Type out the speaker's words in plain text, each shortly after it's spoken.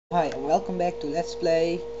Hi and welcome back to Let's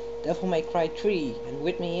Play Devil May Cry 3, and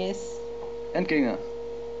with me is... And Kinga.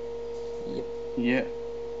 Yep. Yeah.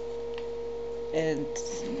 And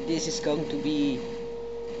this is going to be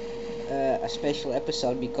a special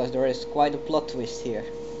episode because there is quite a plot twist here.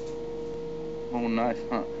 Oh, nice,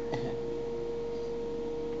 huh?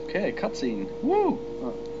 Okay, cutscene. Woo!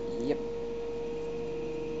 Yep.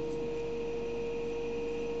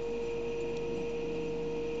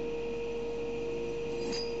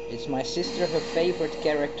 It's my sister, her favorite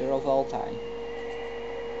character of all time.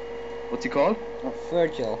 What's he called?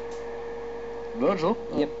 Virgil. Virgil?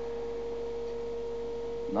 Yep.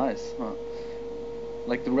 Nice, huh?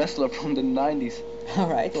 Like the wrestler from the 90s.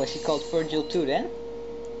 Alright, was he called Virgil too then?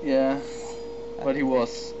 Yeah. But he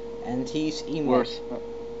was And he's emo, worse.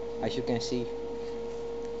 as you can see.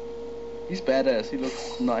 He's badass, he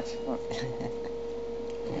looks nice.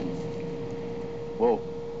 Whoa.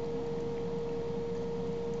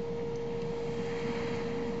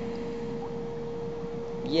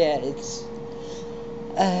 Yeah, it's...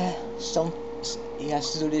 he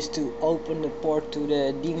has to do this to open the port to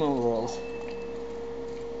the demon world.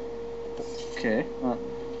 Okay.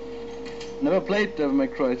 Never played Devil May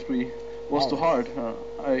Cry 3. Was too hard.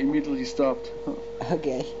 I immediately stopped.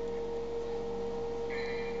 Okay.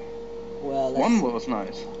 Well, One was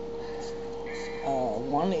nice.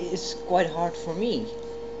 one is quite hard for me.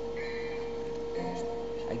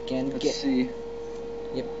 I can't Let's get... see.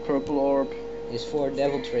 Yep. Purple orb. It's for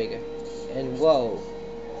Devil Trigger. And whoa,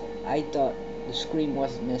 I thought the screen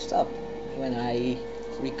was messed up when I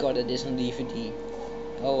recorded this on DVD.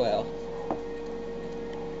 Oh well.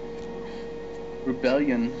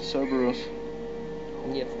 Rebellion. Cerberus.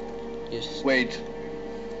 Yep. Just... Wait.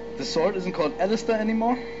 The sword isn't called Alistair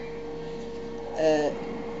anymore?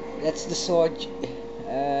 That's the sword,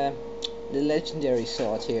 the legendary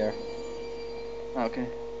sword here. Okay.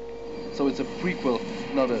 So it's a prequel,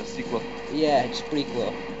 not a sequel. Yeah, it's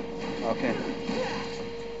prequel. Okay.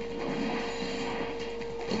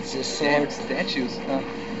 It's a Damn, sword. statues.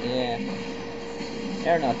 Yeah.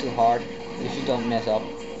 They're not too hard if you don't mess up.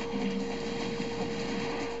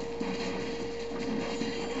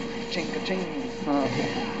 Ching-ka-ching.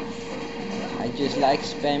 I just like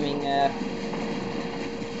spamming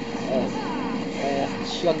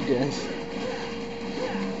shotguns.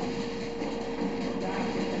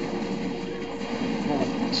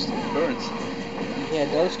 Burns. Yeah,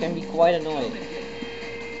 those can be quite annoying.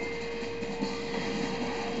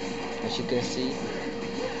 As you can see.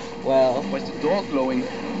 Well, Why is the door glowing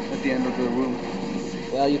at the end of the room?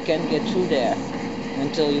 well, you can get through there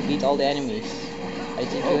until you beat all the enemies. I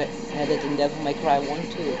think you had it in Devil May Cry 1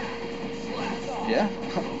 too. Yeah?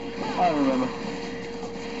 I don't remember.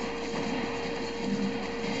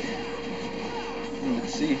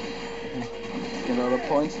 Let's see. Get all the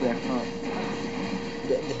points there.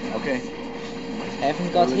 Okay.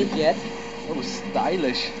 Haven't got hit yet. Oh,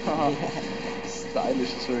 stylish.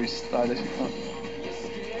 Stylish is very stylish.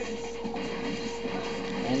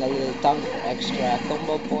 And a little ton extra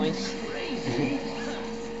combo points.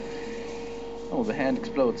 Oh, the hand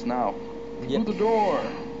explodes now. Yep. Through the door.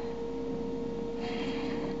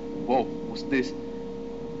 Whoa, what's this?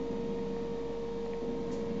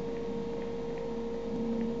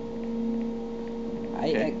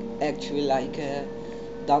 I actually like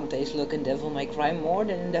Dante's look in Devil May Cry more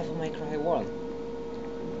than in Devil May Cry 1.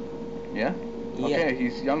 Yeah? Yeah. Okay,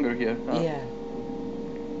 he's younger here. Yeah.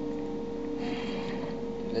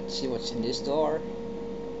 Let's see what's in this door.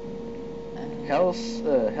 Hell's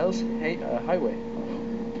Highway.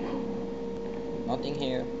 Nothing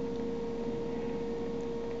here.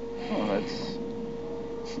 Oh,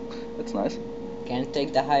 that's nice. Can't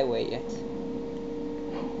take the highway yet.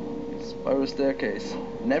 Spiral staircase.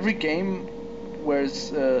 In every game where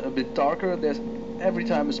it's a bit darker, there's every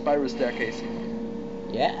time a spiral staircase.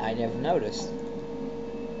 Yeah, I never noticed.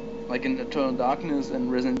 Like in Eternal Darkness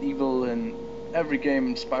and Resident Evil, and every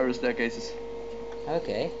game spiral staircases.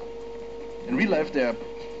 Okay. In real life, they're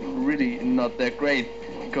really not that great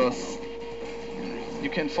because you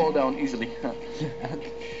can fall down easily.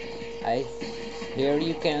 Okay. Here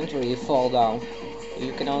you can't really fall down.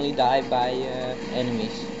 You can only die by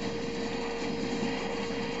enemies.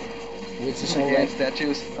 Which is Again, already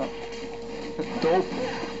statues. Dope.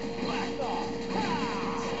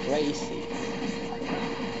 crazy.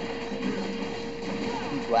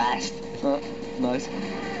 Blast. Nice.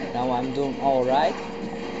 Now I'm doing alright.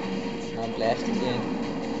 Now blast again.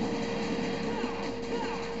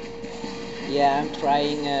 Yeah, I'm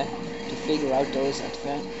trying to figure out those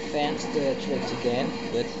advanced tricks again,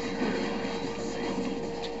 but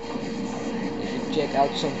check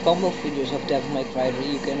out some combo videos of Devil May Cry 3,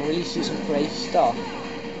 you can really see some crazy stuff.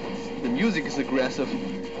 The music is aggressive.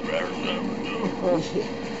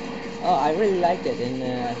 Oh, I really like that in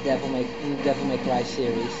Devil May Cry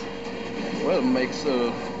series. Well, it makes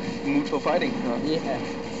mood for fighting. Yeah.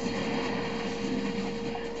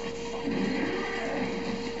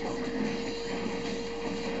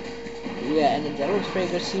 Yeah, and the Devil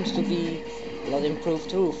Trigger seems to be a lot improved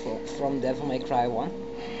too from Devil May Cry 1.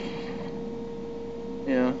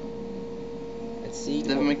 Yeah. Let's see.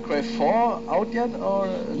 Devil May Cry 4 out yet or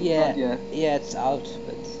Yeah, not yet? yeah, it's out,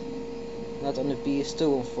 but not on the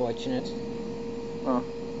PS2, unfortunate. Oh,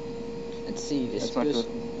 Let's see this that's not puzzle.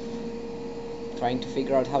 good. Trying to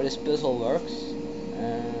figure out how this puzzle works.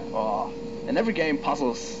 Oh, and every game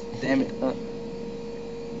puzzles. Damn it.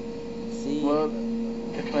 See. Well,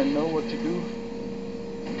 if I know what to do,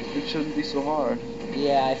 it shouldn't be so hard.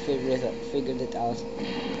 Yeah, I figured it out.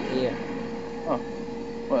 Here. Oh,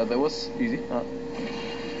 well, that was easy.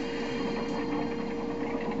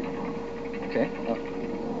 Okay.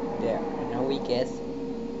 There. Now we get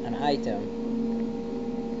an item.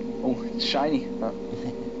 Oh, it's shiny.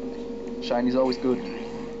 Shiny's always good.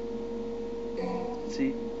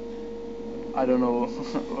 See, I don't know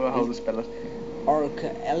how to spell it.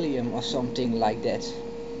 Archaelium or something like that.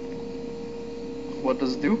 What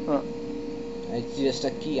does it do? It's just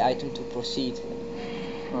a key item to proceed.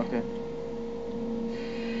 Okay.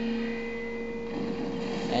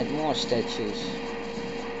 And more statues.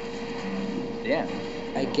 Yeah.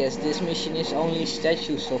 I guess this mission is only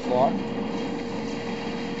statues so far.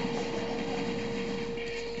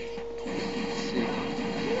 Let's see.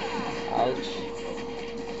 Ouch.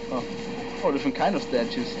 Oh, different kind of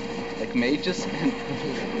statues, like mages and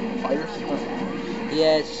fighters.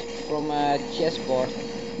 Yeah, it's from a chessboard.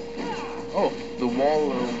 Oh, the wall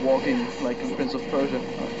walking like in Prince of Persia.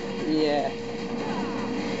 Yeah.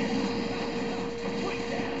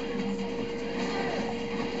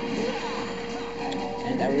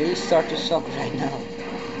 And I really start to suck right now.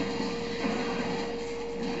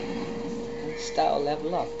 Style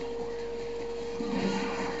level up.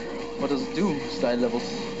 What does it do? Style levels.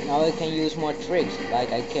 Now I can use more tricks,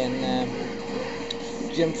 like I can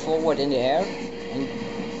jump forward in the air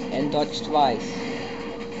and dodge twice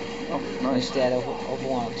Oh, nice. instead of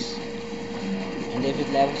once. And if it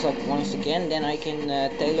levels up once again, then I can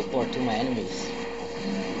teleport to my enemies.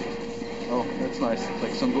 Oh, that's nice. It's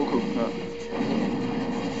like Son Goku.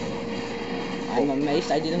 I'm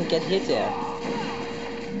amazed I didn't get hit there.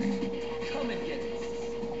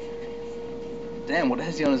 Damn, what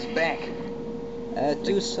has he on his back?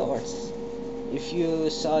 2 swords. If you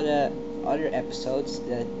saw the other episodes,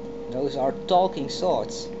 those are talking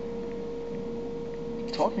swords.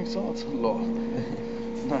 Talking swords? Lord.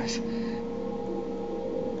 Nice.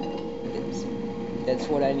 That's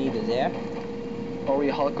what I needed there. Ori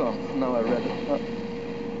Halcon. Now I read it.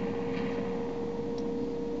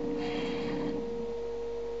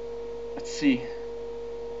 Let's see.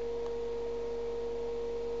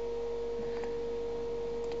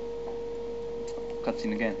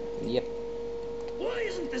 Cutscene again. Yep. Why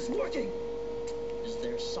isn't this working? Is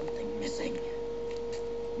there something missing?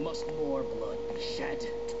 Must more blood be shed?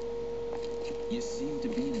 You seem to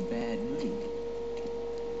be in a bad mood.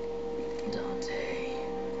 Dante.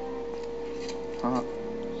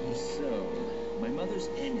 So, my mother's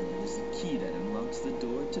amulet is the key that unlocks the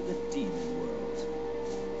door to the demon world.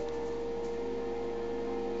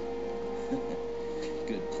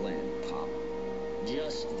 Good plan, Pop.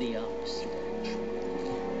 Just the opposite, actually.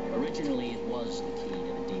 Originally, it was the key to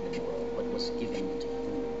the demon world, but was given to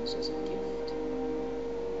fools as a gift.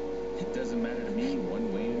 It doesn't matter to me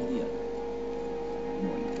one way or the other.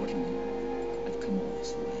 More importantly, I've come all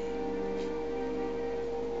this way.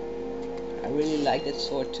 I really like that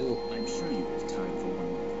sword too. I'm sure you have time for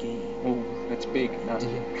one more game. Oh, that's big.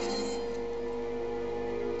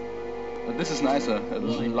 This is nicer. A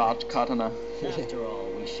large katana. After all,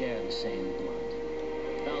 we share the same blood.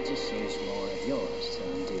 I'll just use more of yours to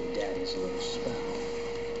undo Daddy's little spell.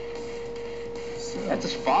 So, That's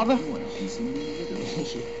his father? you want a piece of me, little?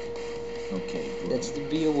 Okay, bro. That's the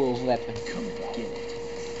Beowulf weapon. Come and get it.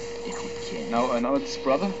 If you can. Now it's his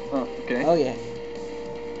brother? Oh, okay. Oh yeah.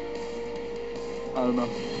 I don't know.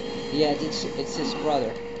 Yeah, it's his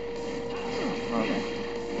brother. Okay.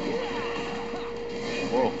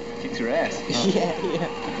 Whoa, kicks your ass. Yeah.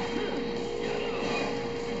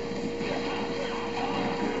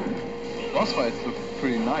 Boss fights look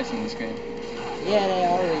pretty nice in this game. Yeah, they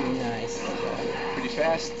are really nice. Pretty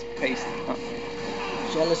fast paced.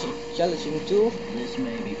 Challenging too. This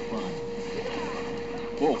may be fun.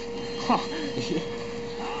 Whoa. Huh.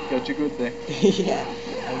 got you good there. Yeah,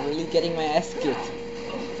 I'm really getting my ass kicked.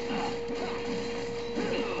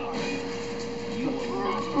 You will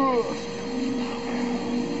not.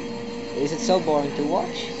 Is it so boring to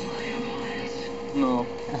watch? No.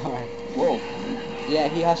 Alright. Whoa. Yeah,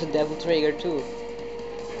 he has a devil trigger too.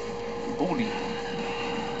 Holy.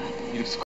 You